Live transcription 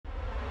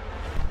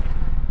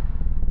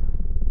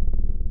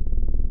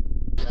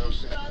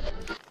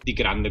the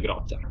Grande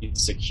Grotta.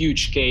 It's a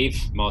huge cave,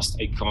 most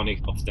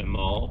iconic of them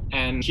all.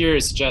 And here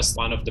is just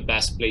one of the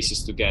best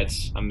places to get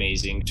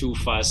amazing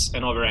tufas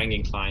and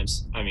overhanging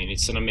climbs. I mean,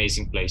 it's an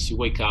amazing place. You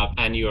wake up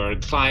and you're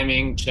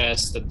climbing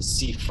just at the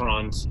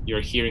seafront.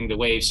 You're hearing the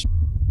waves.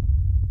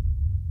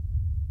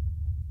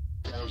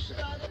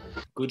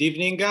 Good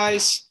evening,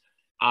 guys.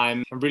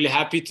 I'm really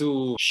happy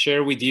to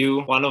share with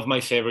you one of my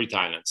favorite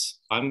islands.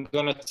 I'm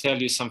gonna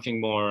tell you something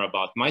more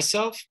about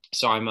myself.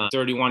 So I'm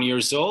 31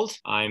 years old.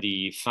 I'm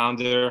the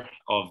founder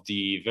of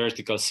the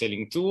Vertical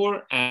Sailing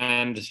Tour,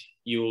 and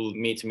you'll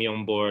meet me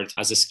on board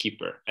as a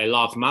skipper. I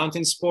love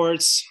mountain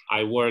sports.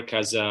 I work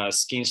as a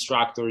ski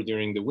instructor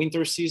during the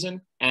winter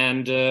season,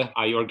 and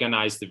I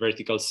organize the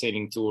Vertical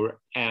Sailing Tour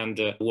and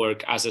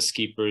work as a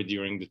skipper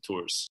during the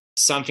tours.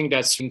 Something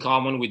that's in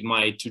common with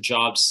my two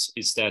jobs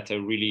is that I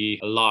really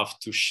love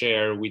to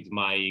share with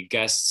my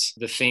guests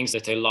the things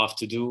that I love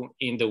to do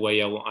in the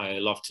way I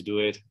love to do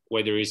it,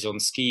 whether it's on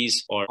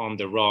skis or on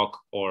the rock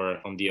or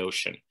on the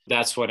ocean.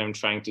 That's what I'm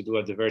trying to do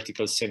at the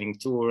Vertical Sailing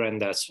Tour,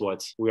 and that's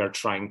what we are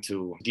trying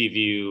to give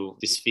you,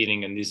 this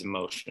feeling and these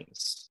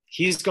emotions.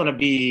 He's going to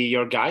be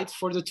your guide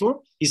for the tour.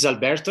 He's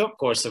Alberto, of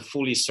course, a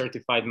fully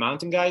certified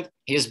mountain guide.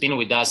 He has been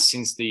with us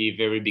since the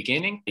very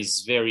beginning.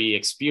 He's very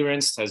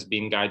experienced, has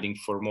been guiding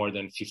for more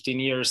than 15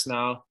 years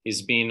now.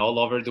 He's been all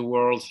over the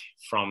world,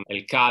 from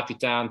El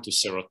Capitan to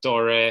Cerro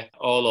Torre,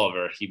 all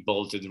over. He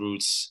bolted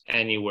routes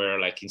anywhere,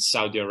 like in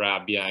Saudi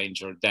Arabia, in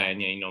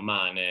Jordania, in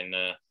Oman, and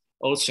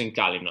also in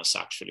Kalymnos,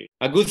 actually.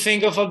 A good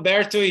thing of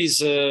Alberto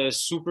is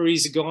super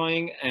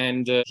easygoing,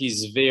 and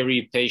he's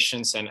very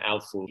patient and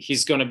helpful.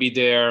 He's going to be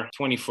there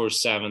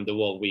 24/7 the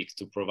whole week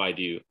to provide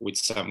you with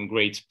some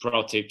great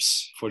pro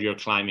tips for your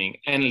climbing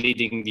and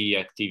leading the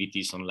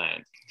activities on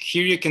land.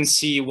 Here you can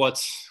see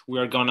what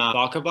we're going to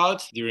talk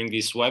about during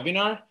this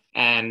webinar.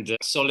 And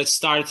so let's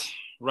start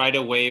right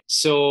away.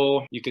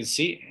 So you can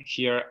see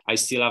here, I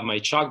still have my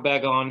chalk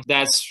bag on.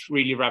 That's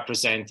really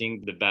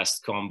representing the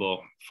best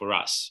combo for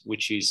us,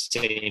 which is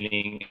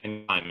sailing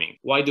and climbing.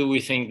 Why do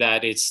we think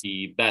that it's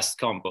the best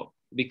combo?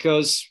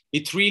 Because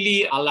it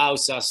really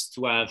allows us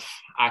to have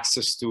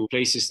access to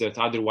places that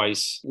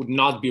otherwise would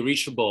not be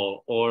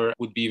reachable or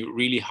would be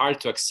really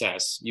hard to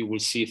access. You will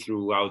see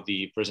throughout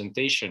the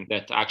presentation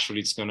that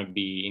actually it's going to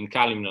be in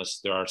Kalymnos.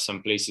 There are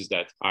some places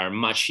that are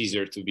much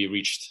easier to be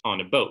reached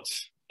on a boat.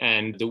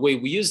 And the way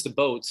we use the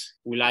boat,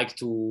 we like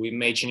to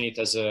imagine it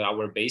as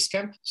our base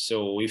camp.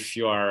 So if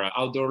you are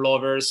outdoor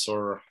lovers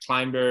or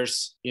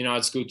climbers, you know,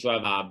 it's good to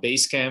have a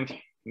base camp.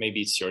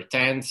 Maybe it's your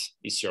tent,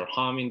 it's your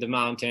home in the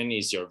mountain,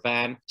 it's your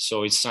van.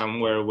 So it's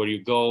somewhere where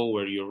you go,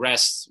 where you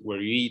rest, where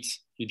you eat.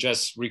 You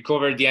just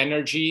recover the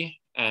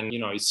energy, and, you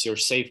know, it's your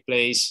safe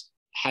place.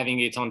 Having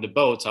it on the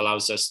boat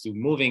allows us to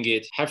moving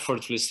it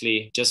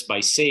effortlessly just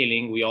by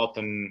sailing. We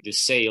open the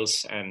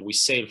sails and we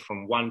sail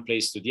from one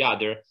place to the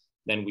other.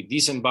 Then we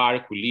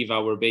disembark, we leave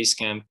our base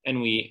camp, and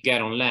we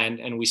get on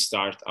land and we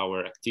start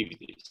our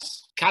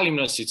activities.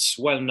 Kalymnos is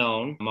well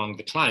known among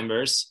the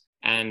climbers,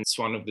 and it's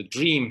one of the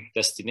dream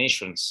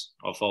destinations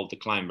of all the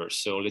climbers.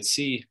 So let's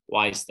see,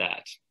 why is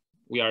that?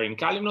 We are in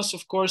Kalymnos,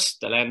 of course,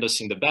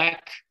 Telendos in the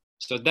back.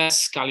 So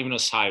that's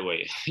Kalymnos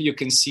Highway. You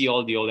can see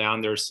all the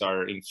oleanders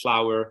are in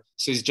flower.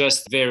 So it's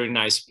just a very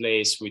nice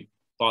place with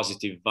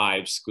positive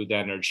vibes, good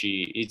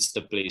energy. It's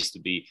the place to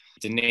be.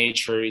 The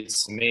nature,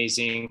 it's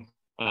amazing.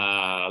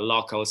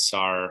 Locals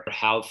are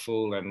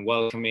helpful and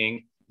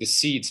welcoming. The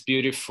sea, it's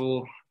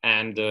beautiful.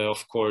 And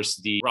of course,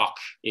 the rock,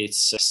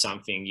 it's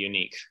something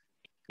unique.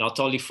 Not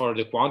only for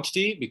the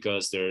quantity,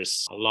 because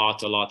there's a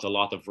lot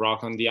of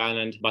rock on the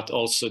island, but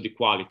also the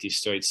quality.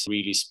 So it's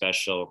really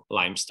special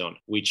limestone,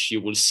 which you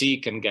will see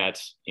can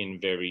get in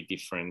very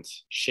different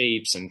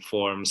shapes and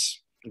forms.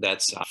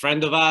 That's a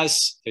friend of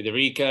us,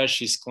 Federica.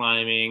 She's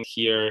climbing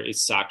here.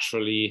 It's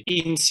actually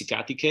in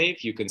Sikati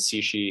Cave. You can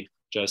see she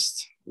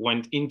just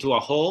went into a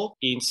hole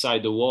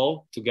inside the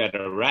wall to get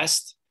a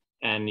rest,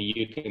 and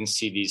you can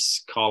see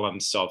these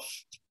columns of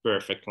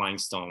perfect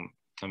limestone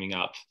coming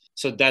up.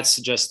 So that's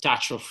just a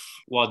touch of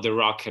what the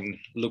rock can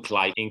look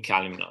like in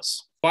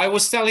Kalymnos. I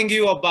was telling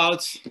you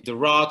about the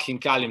rock in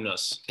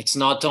Kalymnos. It's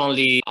not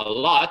only a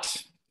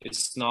lot,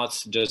 it's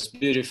not just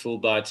beautiful,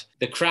 but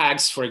the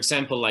crags, for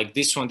example, like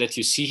this one that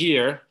you see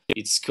here,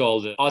 it's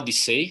called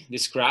Odyssey,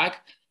 this crag,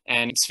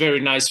 and it's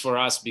very nice for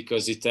us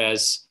because it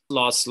has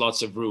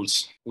lots of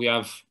routes. We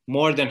have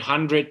more than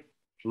 100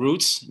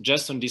 routes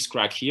just on this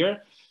crag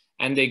here,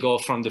 and they go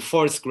from the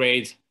 4th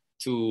grade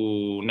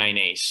to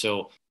 9A.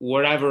 So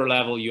whatever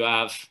level you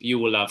have, you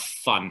will have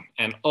fun.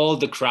 And all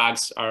the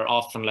crags are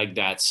often like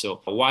that.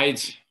 So a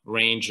wide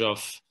range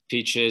of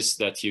pitches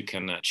that you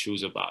can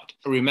choose about.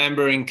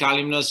 Remember, in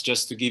Kalymnos,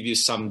 just to give you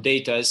some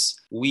data,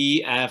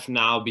 we have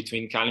now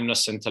between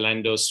Kalymnos and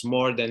Telendos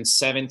more than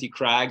 70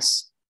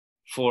 crags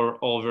for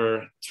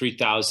over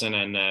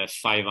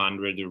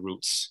 3,500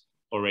 routes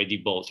already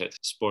bolted,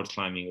 sport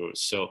climbing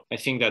routes. So I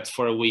think that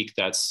for a week,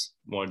 that's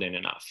more than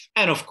enough.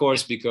 And of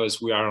course,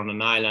 because we are on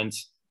an island,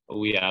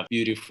 we have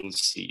beautiful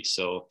sea.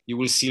 So you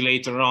will see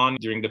later on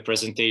during the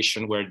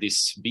presentation where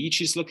this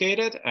beach is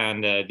located.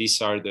 And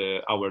these are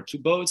our two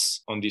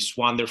boats on this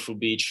wonderful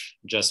beach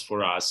just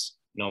for us.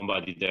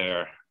 Nobody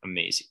there.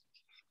 Amazing.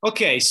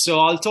 Okay, so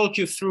I'll talk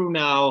you through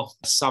now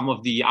some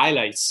of the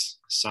highlights,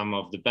 some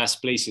of the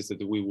best places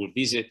that we will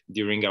visit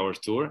during our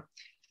tour.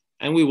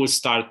 And we will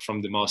start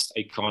from the most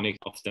iconic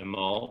of them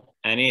all,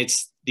 and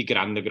it's the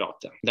Grande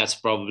Grotta. That's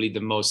probably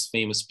the most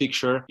famous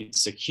picture.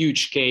 It's a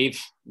huge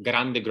cave.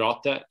 Grande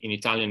Grotta in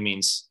Italian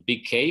means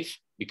big cave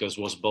because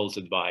it was built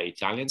by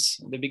Italians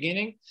in the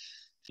beginning.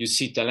 You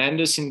see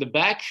Telendos in the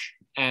back.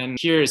 And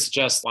here is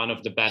just one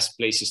of the best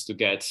places to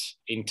get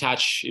in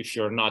touch if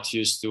you're not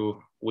used to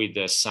with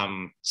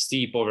some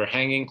steep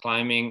overhanging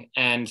climbing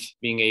and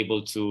being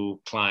able to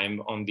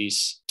climb on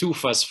these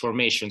tufas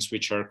formations,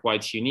 which are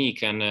quite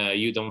unique and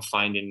you don't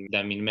find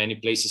them in many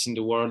places in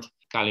the world.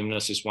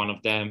 Kalymnos is one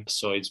of them.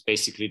 So it's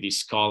basically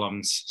these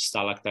columns,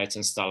 stalactites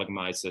and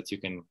stalagmites that you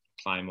can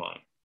climb on.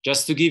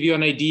 Just to give you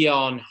an idea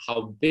on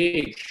how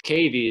big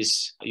cave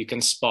is, you can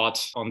spot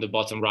on the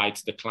bottom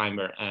right the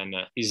climber and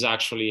is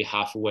actually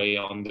halfway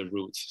on the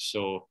route.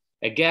 So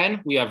again,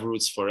 we have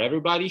routes for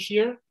everybody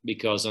here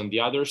because on the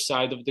other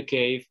side of the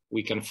cave,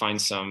 we can find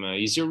some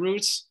easier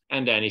routes.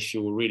 And then if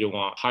you really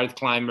want hard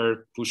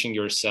climber pushing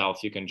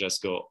yourself, you can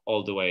just go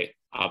all the way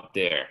up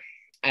there.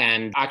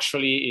 And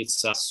actually,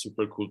 it's a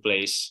super cool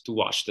place to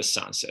watch the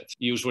sunset.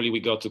 Usually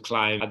we go to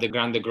climb at the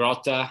Grande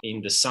Grotta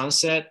in the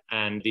sunset.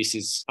 And this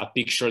is a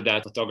picture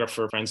that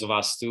photographer friends of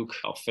us took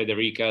of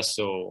Federica.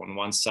 So on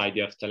one side,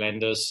 you have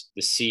Telendos,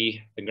 the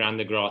sea, the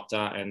Grande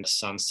Grotta, and the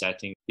sun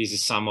setting. This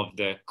is some of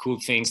the cool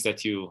things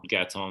that you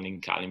get on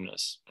in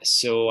Kalymnos.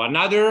 So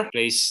another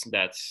place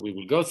that we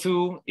will go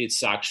to,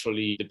 it's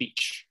actually the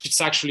beach.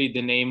 It's actually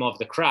the name of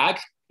the crag,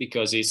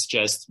 because it's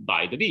just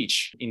by the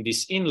beach. In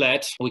this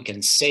inlet, we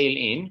can sail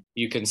in.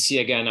 You can see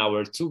again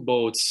our two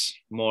boats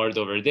moored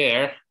over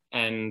there.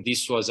 And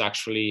this was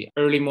actually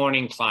early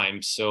morning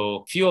climb.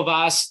 So few of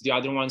us, the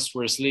other ones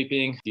were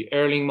sleeping. The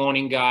early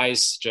morning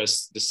guys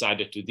just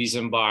decided to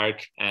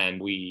disembark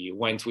and we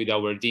went with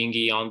our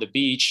dinghy on the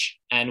beach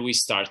and we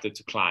started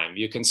to climb.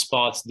 You can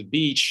spot the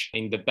beach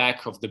in the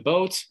back of the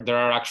boat. There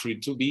are actually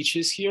two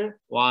beaches here,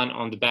 one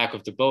on the back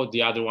of the boat,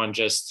 the other one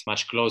just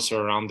much closer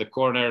around the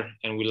corner.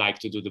 And we like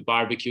to do the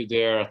barbecue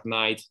there at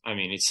night. I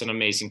mean, it's an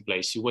amazing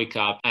place. You wake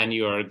up and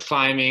you're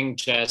climbing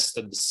just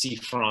at the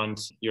seafront.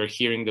 You're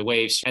hearing the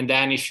waves. And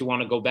then if you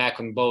want to go back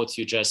on boat,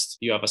 you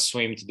have a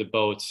swim to the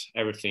boat.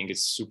 Everything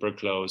is super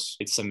close.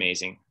 It's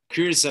amazing.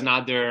 Here's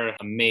another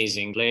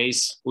amazing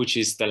place, which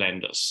is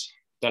Telendos.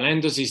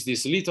 Telendos is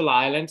this little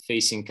island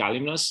facing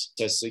Kalymnos.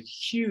 There's a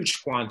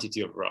huge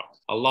quantity of rock,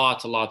 a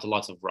lot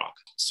of rock.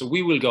 So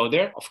we will go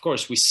there. Of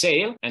course, we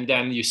sail, and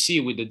then you see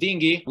with the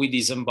dinghy, we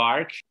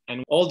disembark.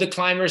 And all the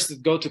climbers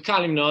that go to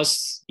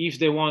Kalymnos, if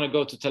they want to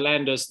go to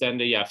Telendos, then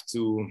they have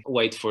to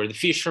wait for the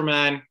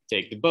fisherman,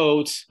 take the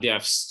boat. They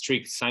have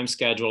strict time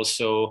schedules,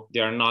 so they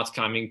are not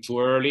coming too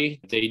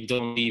early. They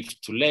don't leave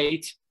too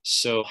late.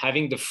 So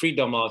having the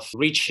freedom of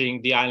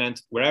reaching the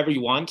island wherever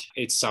you want,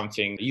 it's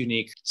something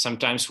unique.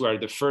 Sometimes we are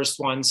the first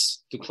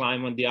ones to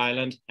climb on the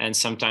island, and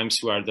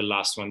sometimes we are the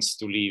last ones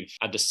to leave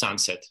at the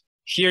sunset.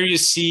 Here you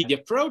see the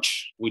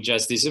approach. We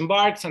just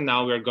disembarked and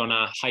now we're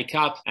gonna hike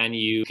up and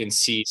you can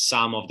see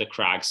some of the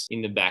crags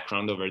in the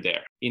background over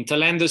there. In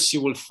Telendos,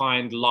 you will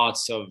find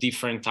lots of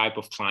different type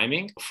of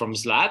climbing from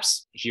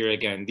slabs. Here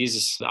again, this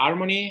is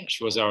Harmony.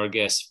 She was our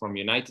guest from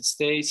United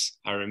States.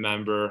 I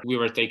remember we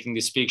were taking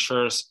these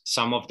pictures.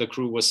 Some of the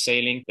crew was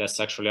sailing. That's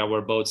actually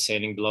our boat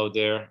sailing below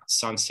there,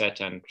 sunset.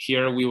 And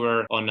here we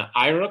were on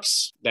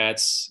Irox.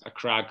 That's a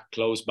crag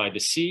close by the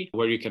sea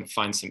where you can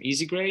find some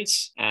easy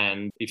grades.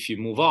 And if you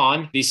move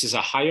on, this is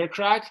a higher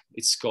crag.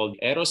 It's called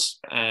Eros.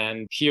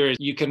 And here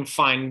you can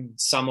find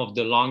some of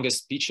the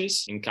longest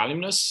beaches in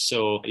Kalymnos.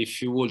 So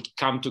if you would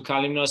come to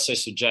Kalymnos, I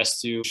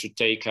suggest you should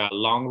take a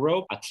long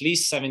rope, at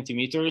least 70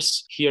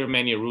 meters. Here,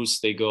 many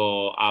routes, they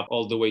go up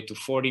all the way to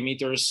 40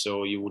 meters.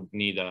 So you would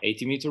need an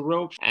 80-meter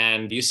rope.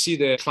 And you see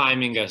the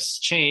climbing has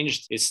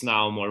changed. It's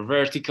now more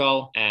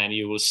vertical. And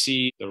you will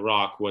see the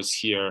rock was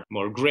here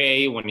more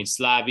gray when it's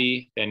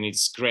slabby. Then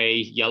it's gray,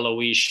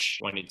 yellowish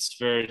when it's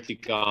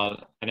vertical.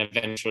 And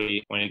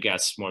eventually, when it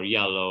gets more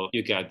yellow,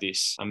 you get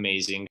this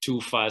amazing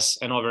tufas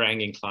and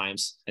overhanging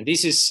climbs. And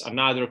this is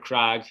another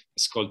crag.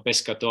 It's called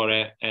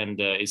Pescatore, and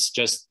it's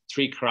just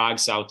 3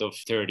 crags out of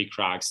 30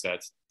 crags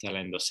that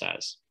Telendos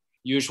has.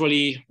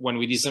 Usually, when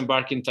we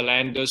disembark in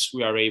Telendos,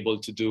 we are able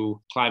to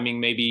do climbing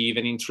maybe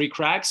even in 3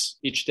 crags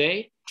each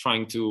day,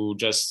 trying to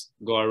just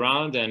go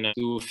around and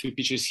do a few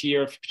pitches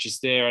here, a few pitches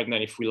there. And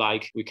then if we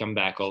like, we come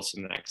back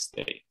also the next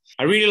day.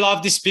 I really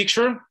love this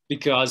picture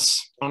because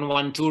on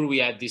one tour, we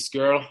had this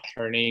girl.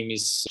 Her name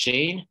is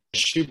Jane.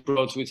 She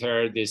brought with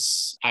her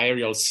this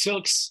aerial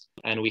silks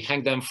and we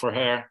hung them for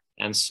her.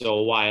 And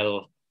so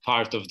while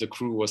part of the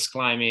crew was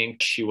climbing,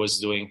 she was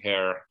doing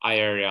her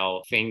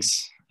aerial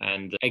things.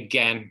 And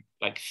again,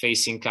 like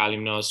facing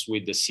Kalymnos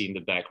with the sea in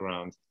the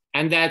background.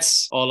 And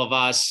that's all of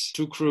us,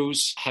 2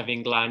 crews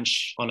having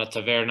lunch on a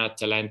taverna at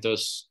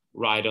Telendos,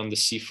 right on the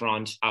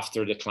seafront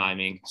after the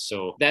climbing.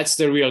 So that's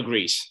the real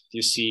Greece.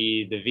 You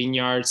see the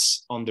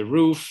vineyards on the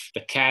roof,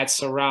 the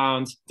cats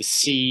around, the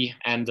sea,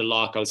 and the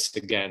locals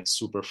again,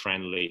 super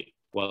friendly,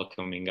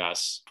 welcoming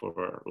us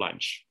for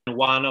lunch.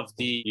 One of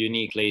the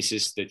unique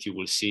places that you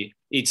will see,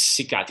 it's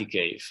Sikati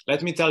Cave.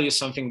 Let me tell you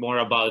something more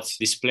about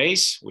this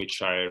place,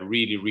 which I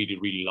really, really,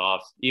 really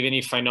love. Even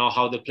if I know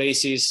how the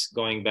place is,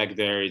 going back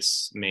there,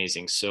 it's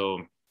amazing.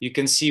 So you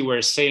can see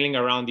we're sailing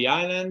around the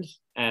island,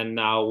 and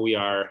now we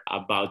are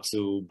about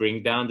to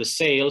bring down the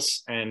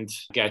sails and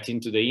get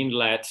into the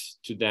inlet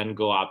to then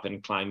go up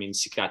and climb in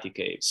Sikati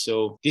Cave.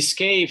 So this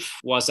cave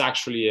was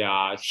actually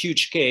a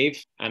huge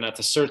cave, and at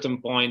a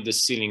certain point the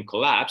ceiling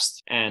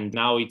collapsed, and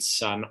now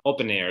it's an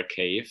open air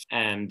cave,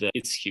 and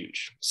it's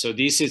huge. So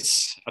this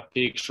is a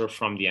picture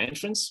from the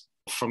entrance.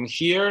 From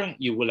here,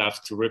 you will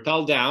have to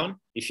rappel down.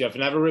 If you have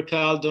never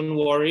rappelled, don't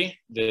worry,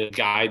 the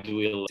guide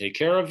will take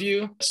care of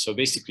you. So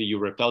basically you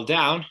rappel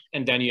down,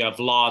 and then you have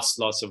lots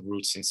of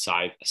routes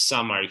inside.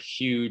 Some are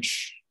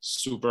huge,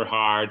 super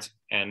hard,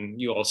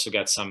 and you also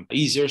get some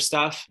easier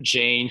stuff.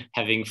 Jane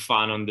having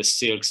fun on the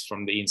silks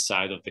from the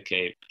inside of the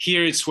cave.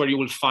 Here it's where you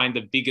will find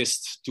the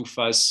biggest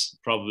tufas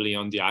probably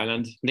on the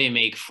island. They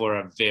make for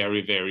a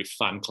very, very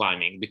fun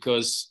climbing,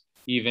 because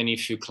even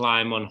if you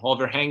climb on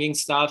overhanging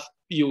stuff,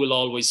 you will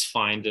always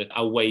find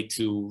a way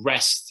to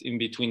rest in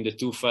between the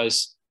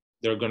tufas.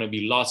 There are going to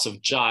be lots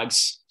of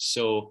jogs.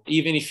 So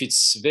even if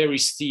it's very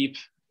steep,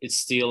 it's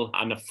still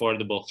an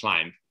affordable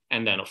climb.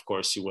 And then, of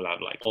course, you will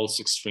have like all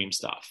extreme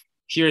stuff.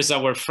 Here's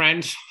our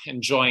friend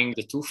enjoying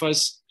the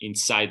tufas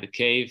inside the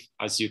cave.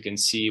 As you can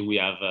see, we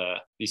have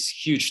these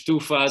huge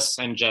tufas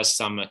and just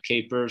some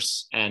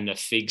capers and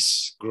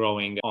figs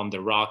growing on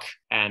the rock,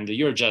 and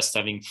you're just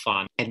having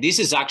fun. And this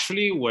is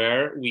actually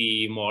where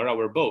we moor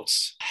our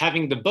boats.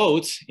 Having the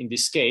boat, in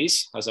this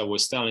case, as I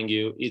was telling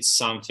you, it's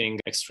something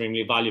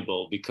extremely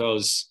valuable,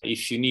 because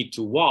if you need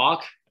to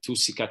walk to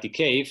Sikati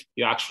Cave,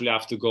 you actually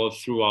have to go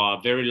through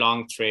a very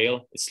long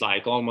trail. It's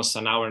like almost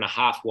an hour and a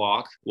half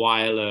walk,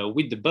 while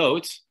with the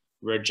boat,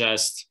 we're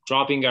just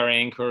dropping our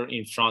anchor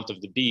in front of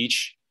the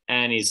beach,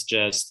 and it's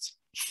just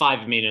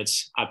 5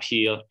 minutes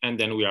uphill, and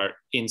then we are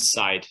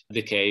inside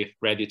the cave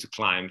ready to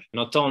climb.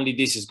 Not only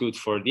this is good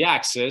for the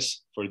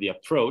access, for the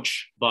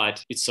approach,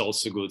 but it's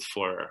also good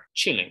for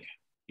chilling.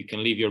 You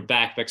can leave your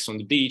backpacks on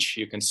the beach.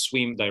 You can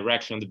swim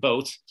directly on the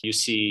boat. You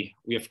see,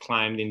 we have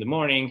climbed in the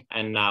morning,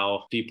 and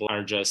now people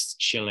are just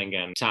chilling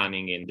and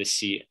tanning in the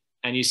sea.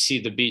 And you see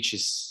the beach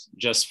is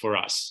just for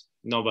us.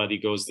 Nobody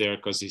goes there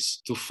because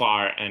it's too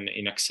far and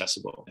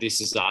inaccessible.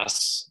 This is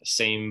us,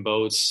 same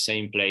boats,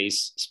 same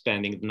place,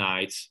 spending the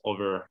night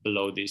over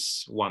below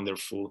this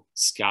wonderful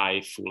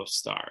sky full of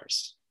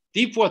stars.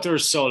 Deepwater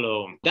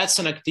solo, that's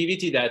an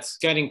activity that's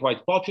getting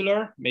quite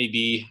popular.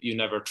 Maybe you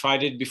never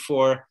tried it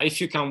before. If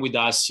you come with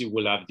us, you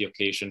will have the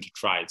occasion to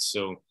try it.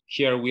 So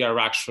here we are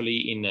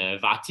actually in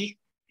Vati.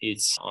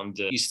 It's on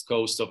the east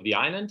coast of the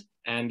island.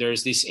 And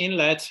there's this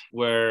inlet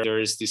where there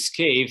is this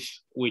cave,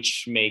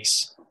 which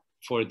makes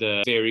for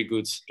the very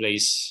good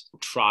place to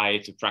try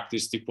to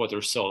practice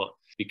deepwater solo,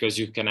 because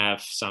you can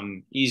have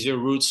some easier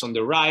routes on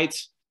the right.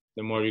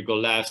 The more you go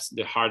left,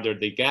 the harder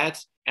they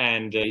get.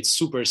 And it's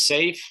super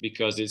safe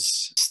because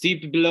it's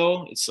steep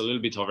below. It's a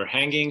little bit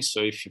overhanging.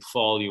 So if you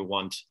fall, you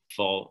won't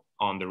fall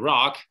on the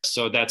rock.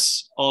 So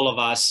that's all of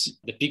us.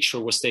 The picture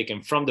was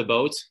taken from the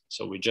boat.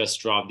 So we just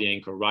drop the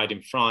anchor right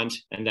in front,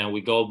 and then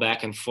we go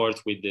back and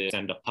forth with the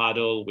stand-up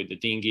paddle, with the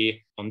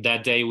dinghy. On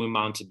that day, we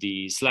mounted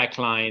the slack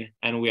line,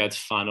 and we had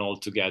fun all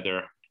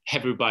together.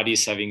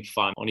 Everybody's having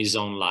fun on his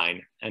own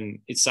line. And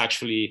it's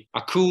actually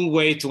a cool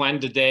way to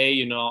end the day,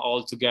 you know,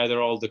 all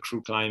together, all the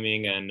crew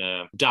climbing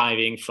and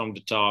diving from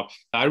the top.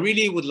 I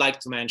really would like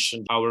to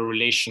mention our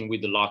relation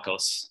with the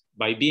locals.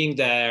 By being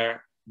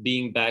there,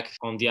 being back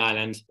on the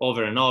island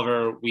over and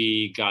over,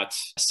 we got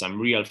some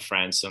real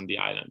friends on the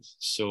island.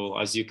 So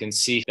as you can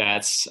see,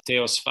 that's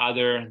Teo's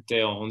father.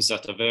 Teo owns a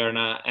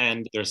taverna,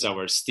 and there's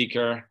our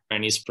sticker,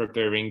 and he's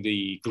preparing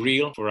the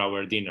grill for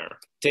our dinner.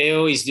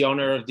 Teo is the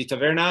owner of the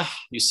taverna.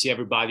 You see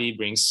everybody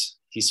brings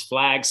his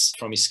flags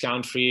from his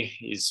country.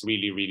 He's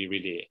really, really,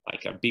 really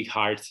like a big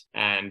heart.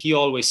 And he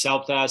always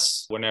helped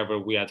us whenever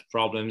we had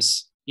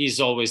problems.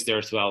 He's always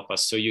there to help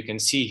us. So you can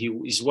see he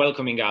is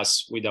welcoming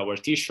us with our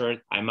t-shirt.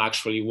 I'm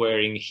actually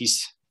wearing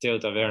his Teo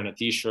Taverna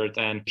t-shirt.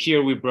 And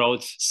here we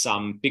brought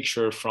some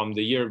picture from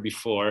the year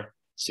before,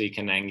 so you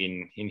can hang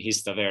in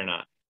his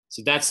taverna.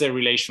 So that's the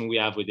relation we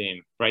have with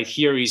him. Right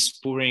here, he's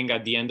pouring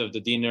at the end of the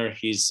dinner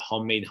his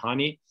homemade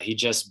honey. He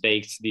just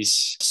baked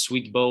these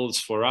sweet bowls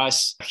for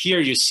us.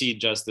 Here you see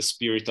just the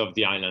spirit of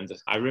the island.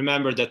 I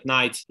remember that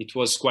night it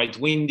was quite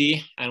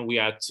windy, and we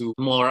had to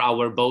moor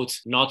our boat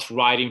not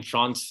right in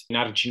front in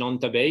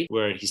Arginonta Bay,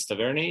 where his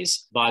taverna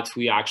is, but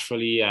we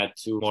actually had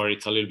to moor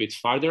it a little bit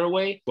farther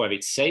away to have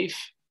it safe.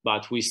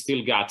 But we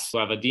still got to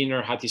have a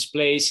dinner at his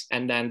place.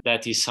 And then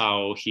that is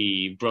how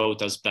he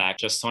brought us back,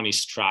 just on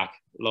his truck,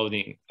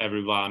 loading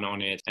everyone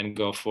on it and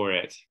go for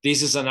it.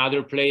 This is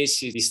another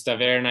place. This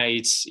taverna,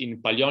 it's in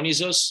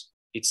Palionisos.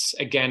 It's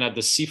again at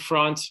the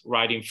seafront,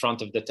 right in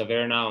front of the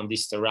taverna on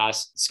this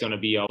terrace. It's going to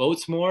be a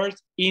boat moored.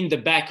 In the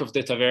back of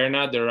the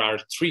taverna, there are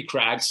 3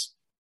 crags.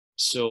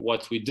 So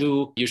what we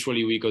do,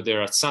 usually we go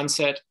there at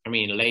sunset. I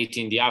mean, late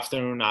in the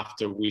afternoon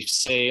after we've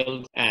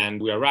sailed,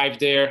 and we arrive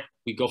there.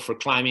 We go for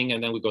climbing,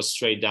 and then we go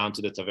straight down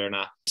to the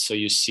taverna. So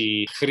you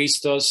see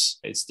Christos,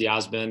 it's the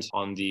husband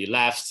on the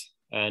left.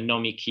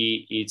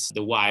 Nomiki, it's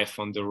the wife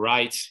on the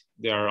right.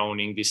 They are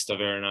owning this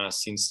taverna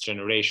since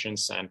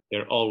generations, and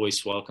they're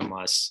always welcome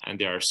us, and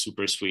they are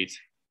super sweet.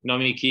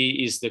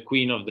 Nomiki is the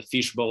queen of the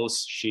fish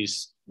bowls.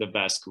 She's the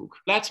best cook.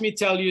 Let me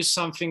tell you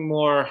something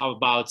more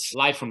about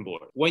life on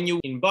board. When you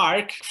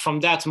embark, from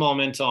that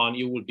moment on,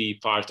 you will be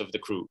part of the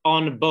crew.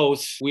 On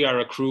both, we are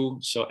a crew,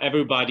 so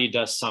everybody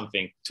does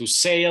something. To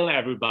sail,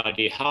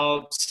 everybody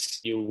helps.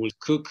 You will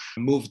cook,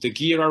 move the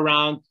gear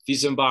around,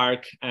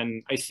 disembark,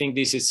 and I think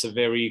this is a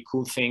very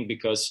cool thing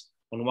because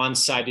on one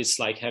side, it's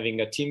like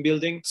having a team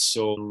building.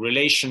 So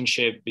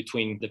relationship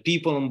between the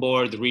people on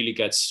board really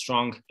gets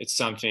strong. It's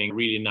something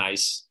really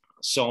nice.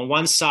 So on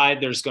one side,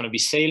 there's going to be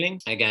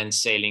sailing, again,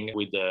 sailing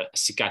with the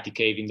Sikati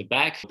Cave in the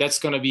back. That's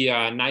going to be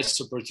a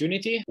nice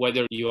opportunity,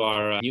 whether you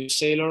are a new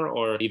sailor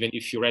or even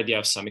if you already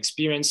have some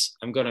experience.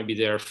 I'm going to be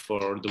there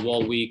for the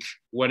whole week.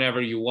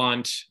 Whenever you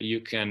want,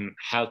 you can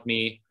help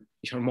me.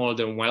 You're more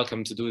than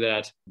welcome to do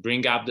that.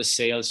 Bring up the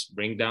sails,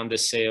 bring down the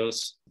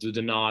sails, do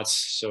the knots.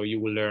 So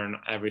you will learn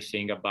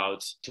everything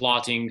about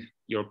plotting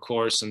your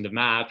course on the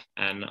map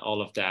and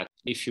all of that.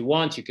 If you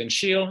want, you can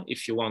chill.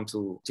 If you want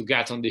to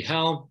get on the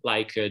helm,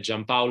 like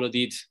Gianpaolo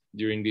did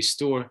during this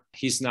tour,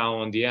 he's now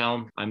on the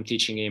helm. I'm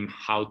teaching him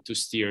how to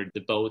steer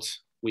the boat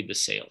with the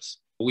sails.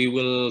 We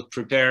will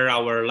prepare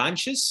our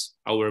lunches,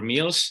 our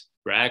meals,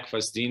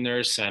 breakfast,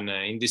 dinners, and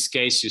in this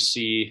case, you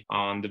see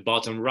on the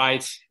bottom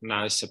right,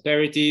 nice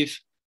aperitif.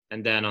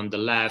 And then on the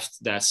left,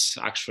 that's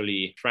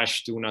actually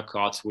fresh tuna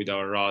caught with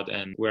our rod,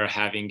 and we're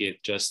having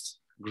it just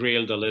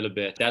grilled a little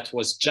bit. That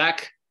was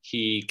Jack.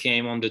 He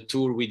came on the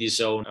tour with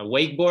his own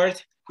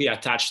wakeboard. We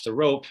attached a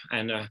rope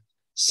and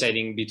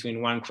setting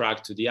between one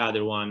crag to the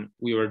other one.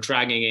 We were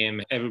dragging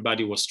him.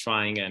 Everybody was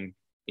trying. And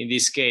in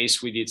this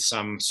case, we did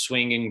some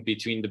swinging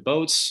between the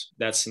boats.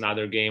 That's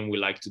another game we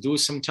like to do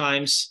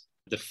sometimes.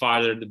 The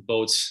farther the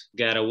boats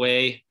get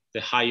away,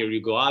 the higher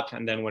you go up.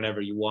 And then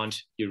whenever you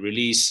want, you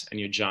release and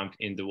you jump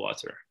in the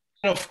water.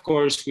 And of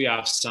course, we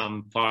have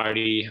some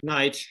party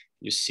night.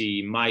 You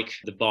see Mike,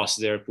 the boss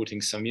there,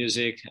 putting some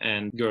music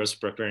and girls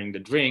preparing the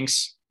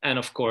drinks. And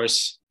of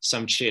course,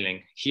 some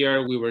chilling.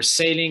 Here we were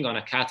sailing on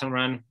a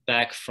catamaran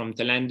back from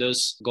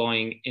Telendos,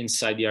 going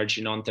inside the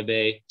Arginonta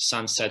Bay,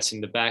 sunsets in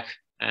the back.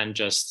 And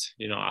just,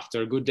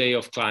 after a good day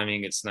of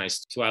climbing, it's nice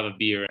to have a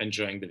beer,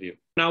 enjoying the view.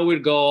 Now we'll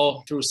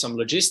go through some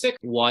logistics,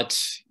 what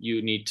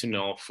you need to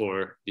know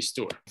for this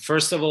tour.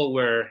 First of all,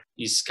 where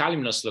is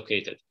Kalymnos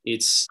located?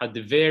 It's at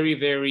the very,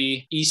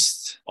 very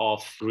east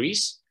of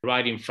Greece,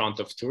 right in front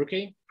of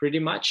Turkey, pretty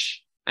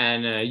much.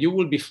 And you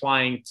will be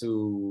flying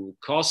to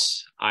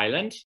Kos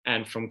Island.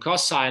 And from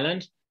Kos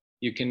Island,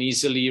 you can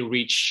easily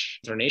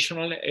reach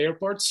international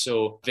airports.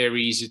 So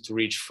very easy to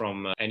reach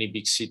from any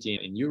big city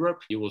in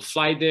Europe. You will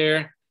fly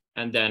there.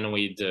 And then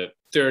with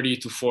 30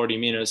 to 40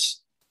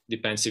 minutes,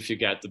 depends if you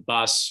get the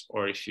bus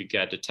or if you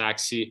get the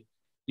taxi,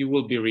 you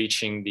will be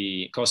reaching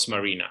the Kos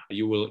Marina.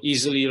 You will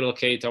easily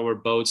locate our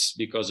boats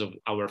because of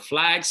our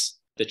flags,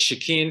 the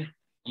check-in.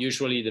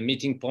 Usually the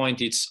meeting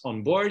point is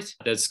on board.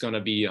 That's going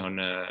to be on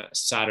a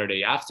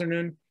Saturday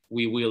afternoon.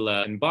 We will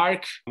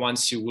embark.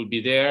 Once you will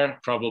be there,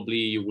 probably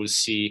you will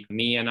see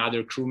me and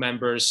other crew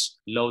members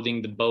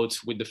loading the boat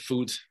with the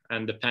food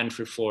and the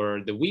pantry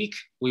for the week.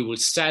 We will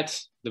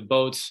set the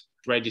boat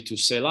ready to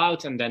sail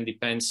out, and then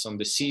depends on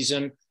the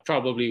season.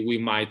 Probably we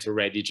might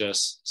already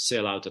just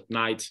sail out at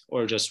night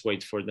or just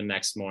wait for the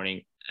next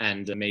morning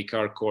and make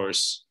our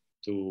course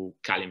to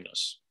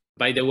Kalymnos.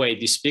 By the way,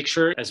 this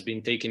picture has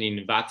been taken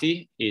in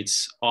Vati.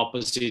 It's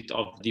opposite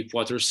of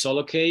Deepwater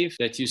Solo Cave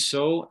that you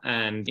saw.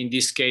 And in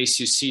this case,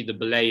 you see the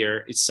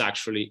belayer, it's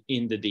actually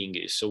in the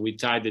dinghy. So we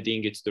tie the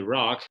dinghy to the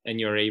rock and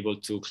you're able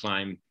to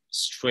climb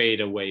straight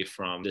away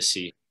from the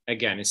sea.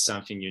 Again, it's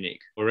something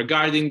unique.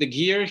 Regarding the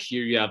gear,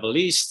 here you have a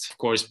list. Of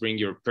course, bring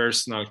your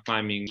personal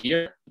climbing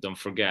gear. Don't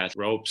forget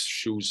ropes,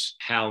 shoes,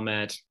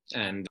 helmet.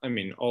 And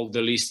all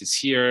the list is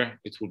here.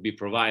 It will be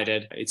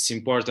provided. It's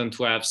important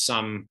to have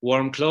some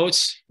warm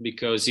clothes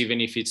because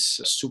even if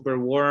it's super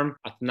warm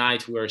at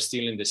night, we are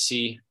still in the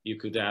sea. You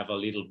could have a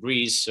little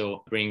breeze.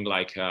 So bring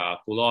like a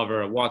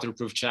pullover, a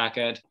waterproof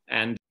jacket.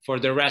 And for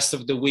the rest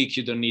of the week,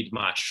 you don't need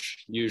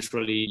much.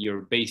 Usually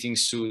your bathing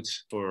suit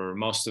for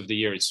most of the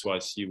year, it's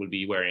what you will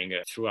be wearing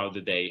throughout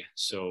the day.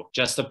 So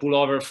just a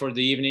pullover for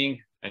the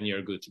evening and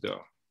you're good to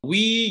go. We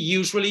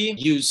usually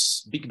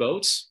use big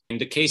boats. In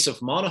the case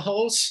of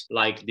monohulls,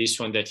 like this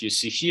one that you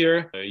see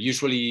here,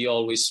 usually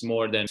always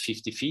more than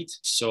 50 feet.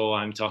 So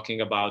I'm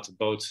talking about a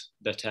boat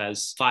that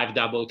has 5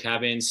 double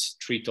cabins,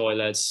 3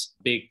 toilets,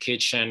 big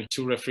kitchen,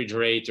 2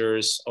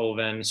 refrigerators,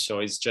 oven. So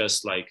it's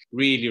just like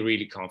really,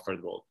 really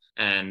comfortable.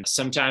 And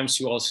sometimes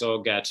you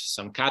also get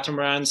some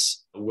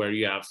catamarans where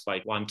you have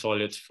like one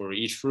toilet for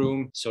each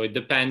room. So it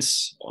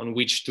depends on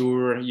which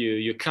tour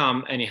you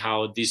come.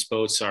 Anyhow, these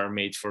boats are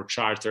made for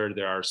charter.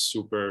 They are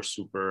super,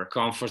 super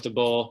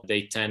comfortable.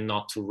 They tend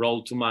not to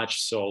roll too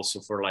much. So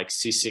also for like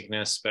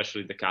seasickness,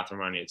 especially the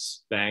catamaran,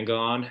 it's bang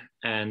on,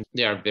 and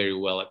they are very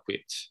well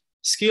equipped.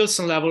 Skills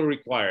and level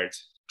required.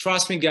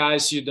 Trust me,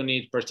 guys, you don't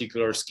need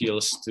particular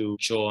skills to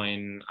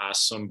join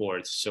us on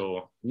board.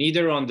 So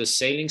neither on the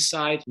sailing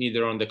side,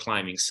 neither on the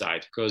climbing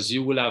side, because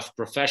you will have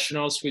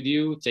professionals with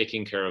you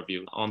taking care of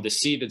you. On the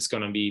sea, that's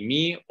going to be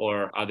me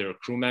or other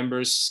crew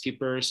members,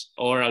 skippers,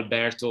 or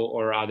Alberto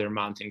or other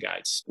mountain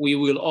guides. We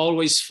will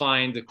always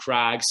find the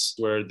crags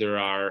where there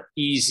are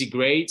easy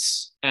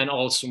grades and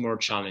also more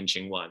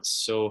challenging ones.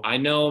 So I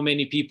know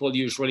many people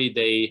usually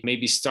they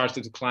maybe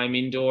started to climb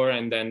indoor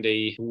and then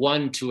they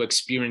want to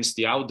experience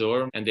the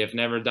outdoor and they've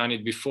never done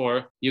it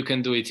before. You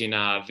can do it in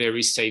a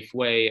very safe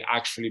way,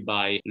 actually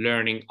by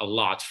learning a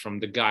lot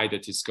from the guide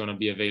that is going to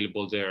be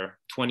available there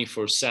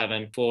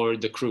 24/7 for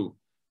the crew.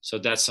 So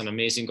that's an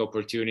amazing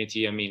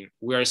opportunity. I mean,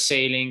 we are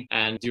sailing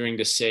and during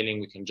the sailing,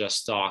 we can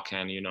just talk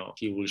and,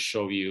 he will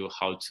show you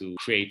how to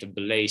create a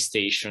belay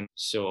station.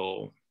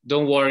 So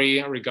don't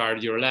worry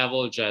regarding your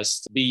level,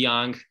 just be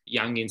young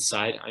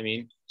inside. I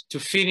mean, to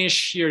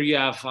finish here, you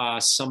have a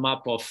sum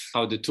up of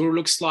how the tour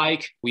looks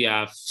like. We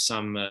have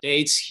some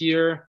dates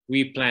here.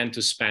 We plan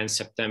to spend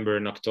September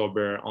and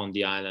October on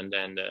the island.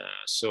 And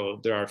so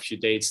there are a few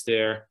dates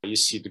there. You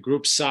see the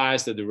group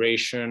size, the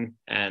duration,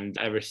 and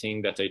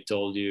everything that I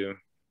told you.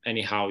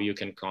 Anyhow, you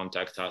can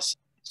contact us.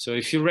 So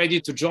if you're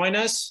ready to join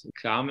us,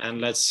 come and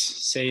let's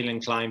sail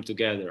and climb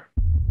together.